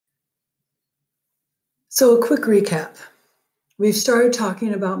So a quick recap. We've started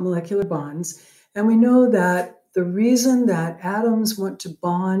talking about molecular bonds, and we know that the reason that atoms want to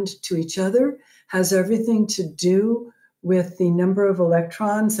bond to each other has everything to do with the number of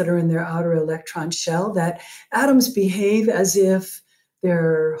electrons that are in their outer electron shell, that atoms behave as if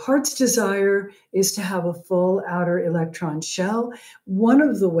their heart's desire is to have a full outer electron shell. One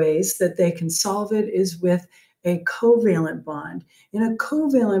of the ways that they can solve it is with a covalent bond. In a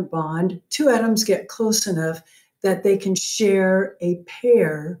covalent bond, two atoms get close enough that they can share a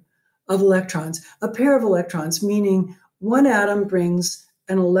pair of electrons. A pair of electrons, meaning one atom brings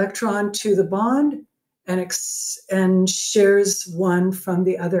an electron to the bond and shares one from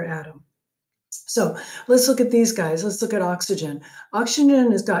the other atom. So let's look at these guys. Let's look at oxygen.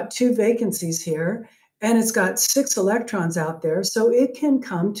 Oxygen has got two vacancies here, and it's got 6 electrons out there. So it can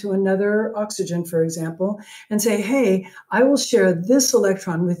come to another oxygen, for example, and say, hey, I will share this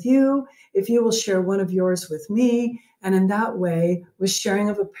electron with you if you will share one of yours with me. And in that way, with sharing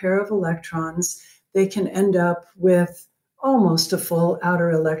of a pair of electrons, they can end up with almost a full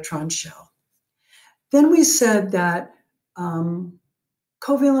outer electron shell. Then we said that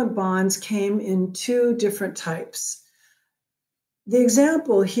covalent bonds came in 2 different types. The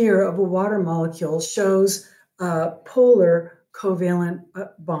example here of a water molecule shows polar covalent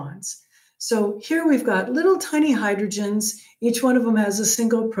bonds. So here we've got little tiny hydrogens. Each one of them has a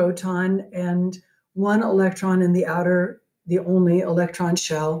single proton and 1 electron in the outer, the only electron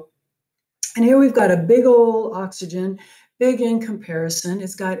shell. And here we've got a big old oxygen, big in comparison.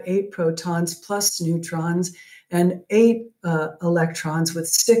 It's got 8 protons plus neutrons and 8 electrons with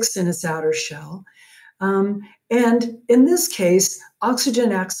 6 in its outer shell. And in this case,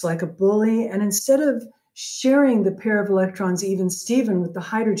 oxygen acts like a bully, and instead of sharing the pair of electrons even-steven with the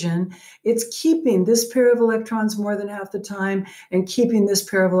hydrogen, it's keeping this pair of electrons more than half the time and keeping this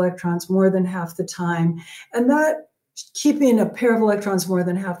pair of electrons more than half the time. And that keeping a pair of electrons more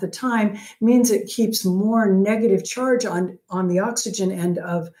than half the time means it keeps more negative charge on the oxygen end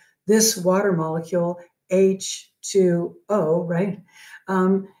of this water molecule, H2O, right?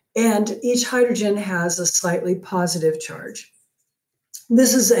 And each hydrogen has a slightly positive charge.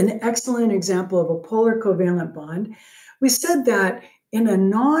 This is an excellent example of a polar covalent bond. We said that in a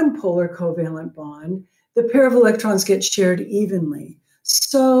non-polar covalent bond, the pair of electrons get shared evenly.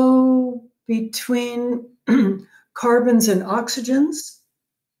 So between carbons and oxygens,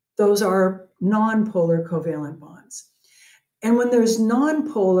 those are non-polar covalent bonds. And when there's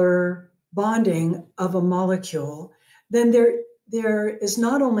non-polar bonding of a molecule, then there is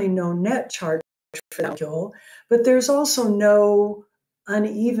not only no net charge for the molecule, but there's also no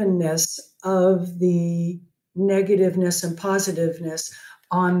unevenness of the negativeness and positiveness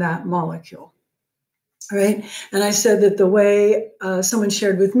on that molecule. All right. And I said that the way someone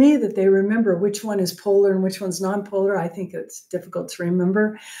shared with me that they remember which one is polar and which one's non-polar, I think it's difficult to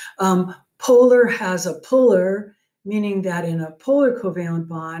remember. Polar has a puller, meaning that in a polar covalent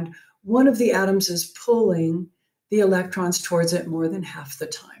bond, one of the atoms is pulling the electrons towards it more than half the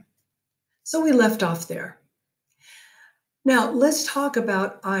time. So we left off there. Now let's talk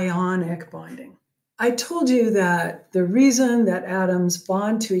about ionic bonding. I told you that the reason that atoms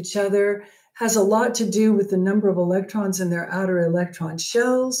bond to each other has a lot to do with the number of electrons in their outer electron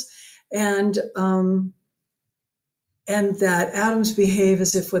shells, and that atoms behave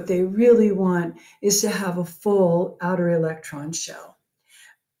as if what they really want is to have a full outer electron shell.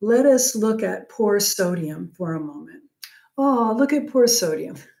 Let us look at poor sodium for a moment. Oh, look at poor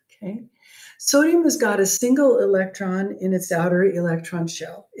sodium, okay? Sodium has got a single electron in its outer electron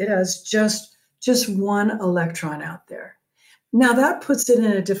shell. It has just 1 electron out there. Now that puts it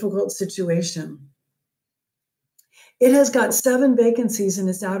in a difficult situation. It has got 7 vacancies in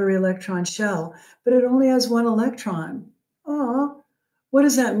its outer electron shell, but it only has 1 electron. Oh, what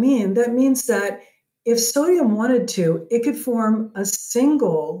does that mean? That means that if sodium wanted to, it could form a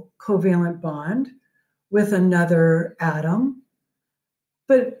single covalent bond with another atom.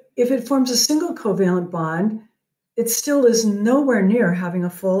 But if it forms a single covalent bond, it still is nowhere near having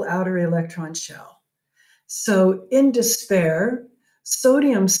a full outer electron shell. So in despair,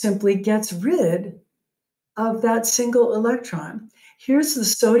 sodium simply gets rid of that single electron. Here's the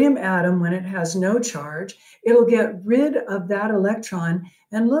sodium atom when it has no charge. It'll get rid of that electron,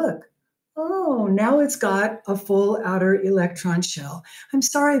 and look, oh, now it's got a full outer electron shell. I'm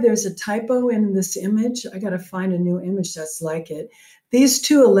sorry, there's a typo in this image. I got to find a new image that's like it. These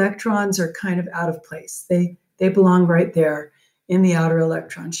 2 electrons are kind of out of place. They belong right there in the outer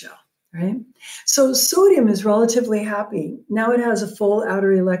electron shell, right? So sodium is relatively happy. Now it has a full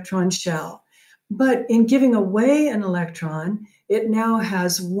outer electron shell. But in giving away an electron, it now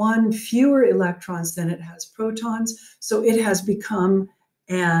has one fewer electrons than it has protons, so it has become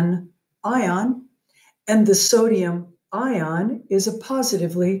an ion, and the sodium ion is a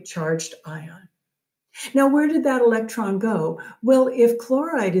positively charged ion. Now, where did that electron go? Well, if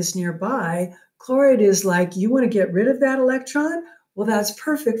chloride is nearby, chloride is like, you want to get rid of that electron? Well, that's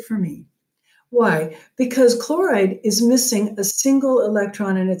perfect for me. Why? Because chloride is missing a single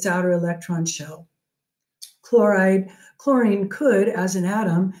electron in its outer electron shell. Chlorine could, as an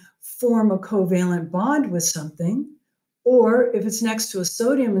atom, form a covalent bond with something, or if it's next to a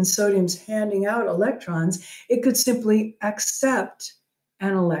sodium and sodium's handing out electrons, it could simply accept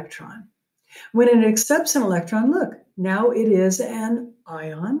an electron. When it accepts an electron, look, now it is an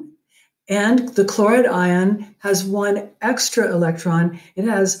ion, and the chloride ion has one extra electron. It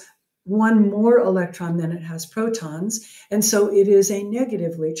has one more electron than it has protons, and so it is a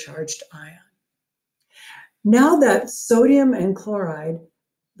negatively charged ion. Now that sodium and chloride,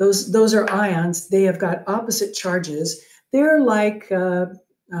 those are ions, they have got opposite charges. They're like, I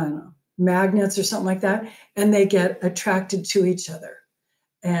don't know, magnets or something like that, and they get attracted to each other.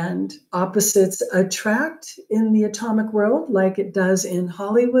 And opposites attract in the atomic world like it does in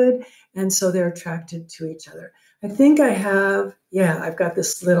Hollywood, and so they're attracted to each other. I think I have, I've got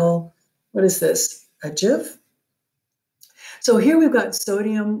this little, what is this, a GIF? So here we've got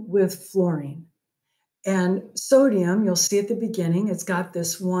sodium with fluorine. And sodium, you'll see at the beginning, it's got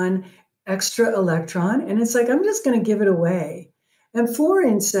this one extra electron, and it's like, I'm just going to give it away. And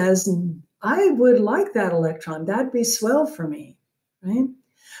fluorine says, I would like that electron. That'd be swell for me, right?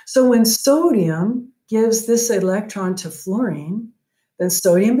 So when sodium gives this electron to fluorine, then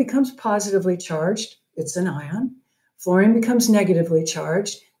sodium becomes positively charged. It's an ion. Fluorine becomes negatively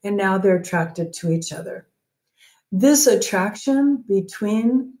charged, and now they're attracted to each other. This attraction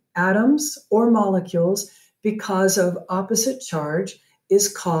between atoms or molecules because of opposite charge is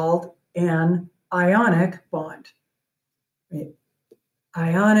called an ionic bond. Right?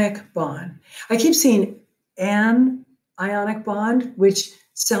 Ionic bond. I keep seeing an ionic bond, which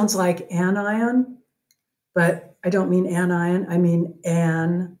sounds like anion, but I don't mean anion, I mean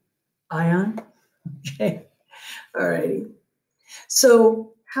an ion. Okay, all righty.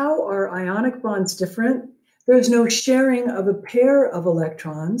 So how are ionic bonds different? There's no sharing of a pair of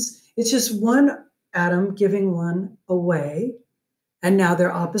electrons. It's just one atom giving one away, and now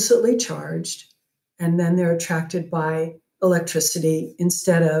they're oppositely charged, and then they're attracted by electricity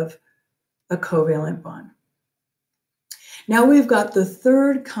instead of a covalent bond. Now we've got the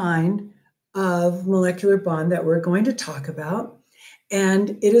third kind of molecular bond that we're going to talk about,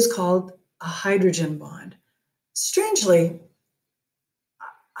 and it is called a hydrogen bond. Strangely,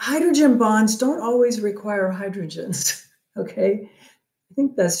 hydrogen bonds don't always require hydrogens, okay? I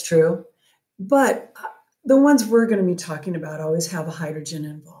think that's true. But the ones we're going to be talking about always have a hydrogen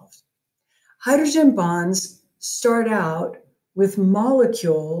involved. Hydrogen bonds start out with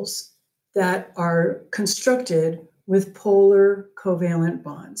molecules that are constructed with polar covalent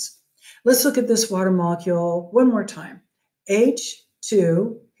bonds. Let's look at this water molecule one more time.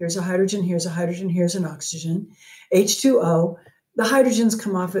 H2, here's a hydrogen, here's a hydrogen, here's an oxygen. H2O, the hydrogens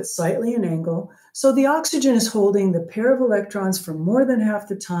come off at slightly an angle, so the oxygen is holding the pair of electrons for more than half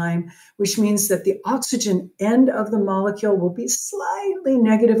the time, which means that the oxygen end of the molecule will be slightly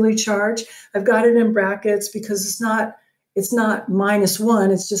negatively charged. I've got it in brackets because it's not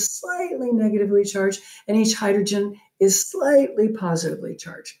 -1, it's just slightly negatively charged, and each hydrogen is slightly positively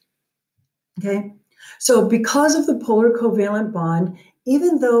charged. Okay, so because of the polar covalent bond,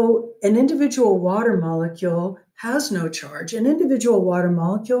 even though an individual water molecule has no charge, an individual water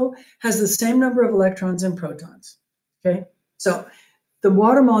molecule has the same number of electrons and protons. Okay, so the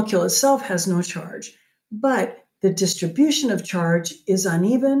water molecule itself has no charge, but the distribution of charge is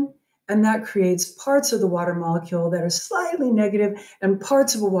uneven, and that creates parts of the water molecule that are slightly negative and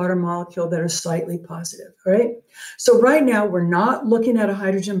parts of a water molecule that are slightly positive, right? So right now, we're not looking at a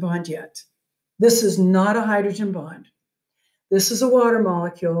hydrogen bond yet. This is not a hydrogen bond. This is a water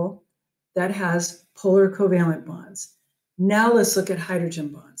molecule that has polar covalent bonds. Now let's look at hydrogen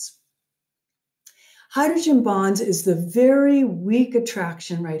bonds. Hydrogen bonds is the very weak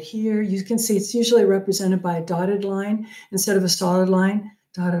attraction right here. You can see it's usually represented by a dotted line instead of a solid line.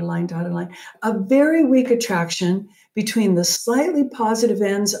 Dotted line, dotted line. A very weak attraction between the slightly positive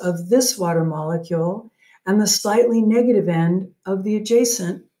ends of this water molecule and the slightly negative end of the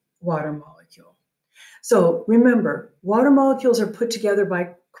adjacent water molecule. So remember, water molecules are put together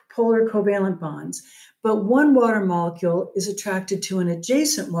by polar covalent bonds, but one water molecule is attracted to an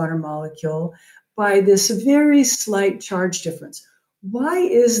adjacent water molecule by this very slight charge difference. Why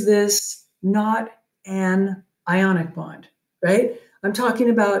is this not an ionic bond? right? I'm talking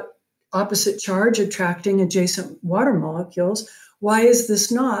about opposite charge attracting adjacent water molecules. Why is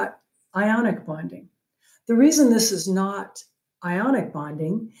this not ionic bonding? The reason this is not ionic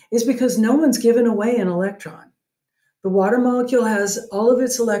bonding is because no one's given away an electron. The water molecule has all of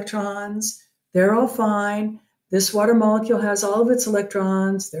its electrons, they're all fine. This water molecule has all of its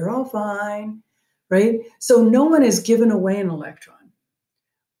electrons, they're all fine, right? So no one has given away an electron.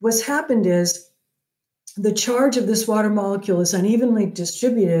 What's happened is the charge of this water molecule is unevenly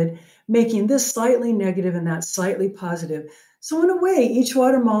distributed, making this slightly negative and that slightly positive. So in a way, each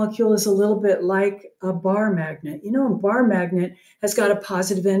water molecule is a little bit like a bar magnet. You know, a bar magnet has got a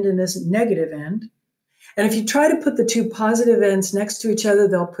positive end and a negative end. And if you try to put the two positive ends next to each other,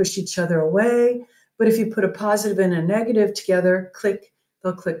 they'll push each other away. But if you put a positive and a negative together, click,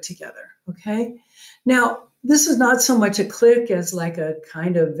 they'll click together, okay? Now, this is not so much a click as like a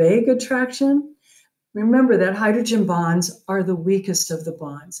kind of vague attraction. Remember that hydrogen bonds are the weakest of the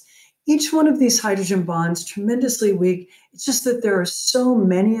bonds. Each one of these hydrogen bonds tremendously weak. It's just that there are so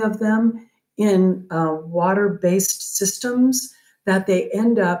many of them in water-based systems that they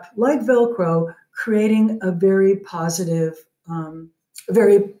end up, like Velcro, creating a very positive,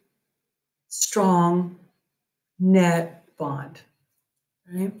 very strong net bond,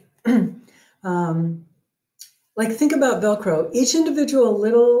 right? Like think about Velcro. Each individual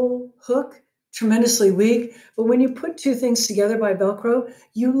little hook, tremendously weak, but when you put two things together by Velcro,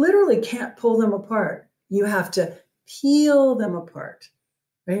 you literally can't pull them apart. You have to peel them apart,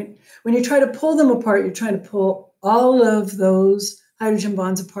 right? When you try to pull them apart, you're trying to pull all of those hydrogen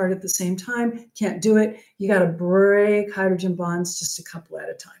bonds apart at the same time. Can't do it. You got to break hydrogen bonds just a couple at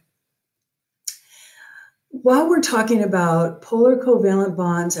a time. While we're talking about polar covalent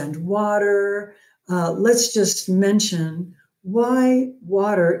bonds and water, let's just mention why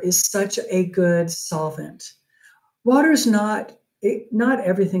water is such a good solvent. Water's not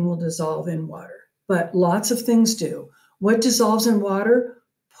everything will dissolve in water, but lots of things do. What dissolves in water?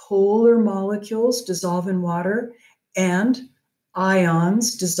 Polar molecules dissolve in water, and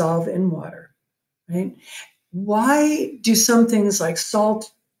ions dissolve in water, right? Why do some things like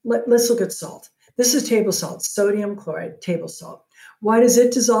salt, let's look at salt. This is table salt, sodium chloride, table salt. Why does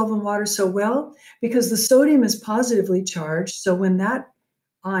it dissolve in water so well? Because the sodium is positively charged. So when that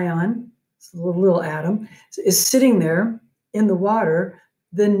ion, a little atom, is sitting there in the water,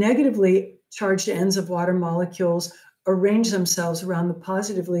 the negatively charged ends of water molecules arrange themselves around the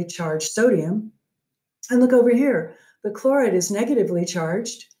positively charged sodium. And look over here, the chloride is negatively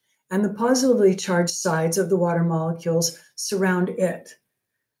charged, and the positively charged sides of the water molecules surround it.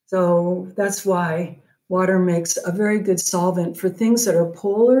 So that's why water makes a very good solvent for things that are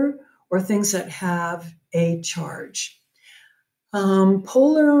polar or things that have a charge.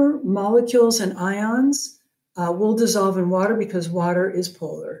 Polar molecules and ions will dissolve in water because water is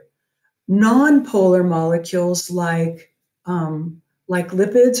polar. Non-polar molecules like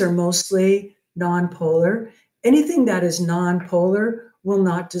lipids are mostly non-polar. Anything that is non-polar will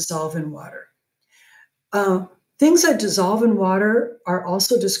not dissolve in water. Things that dissolve in water are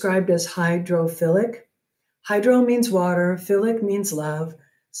also described as hydrophilic. Hydro means water, philic means love,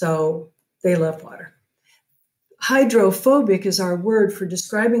 so they love water. Hydrophobic is our word for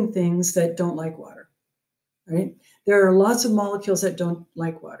describing things that don't like water, right? There are lots of molecules that don't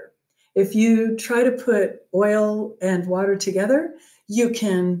like water. If you try to put oil and water together, you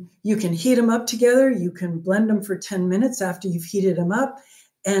can heat them up together, you can blend them for 10 minutes after you've heated them up,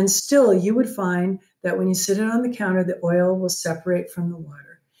 and still you would find that when you sit it on the counter, the oil will separate from the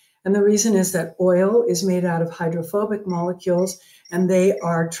water. And the reason is that oil is made out of hydrophobic molecules, and they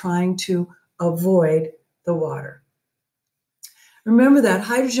are trying to avoid the water. Remember that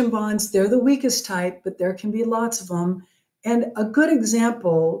hydrogen bonds, they're the weakest type, but there can be lots of them. And a good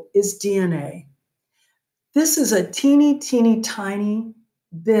example is DNA. This is a teeny, teeny, tiny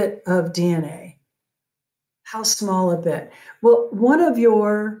bit of DNA. How small a bit? Well, one of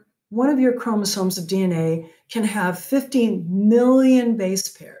your chromosomes of DNA can have 50 million base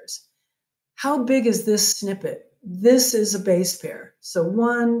pairs. How big is this snippet? This is a base pair. So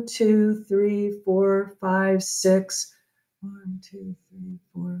 1, 2, 3, 4, 5, 6. 1, 2, 3,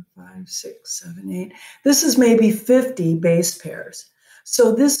 4, 5, 6, 7, 8. This is maybe 50 base pairs.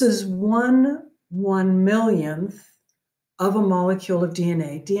 So this is 1/1,000,000th of a molecule of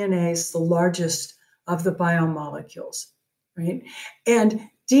DNA. DNA is the largest of the biomolecules, right? And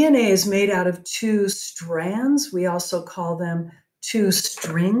DNA is made out of two strands. We also call them two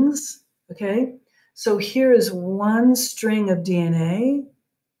strings, okay? So here is one string of DNA,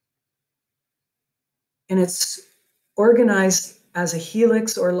 and it's organized as a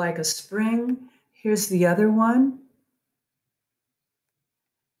helix or like a spring. Here's the other one.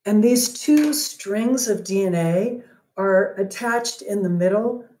 And these two strings of DNA are attached in the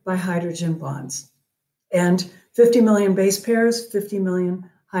middle by hydrogen bonds. And 50 million base pairs, 50 million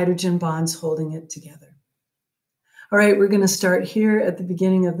hydrogen bonds holding it together. All right, we're going to start here at the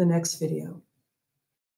beginning of the next video.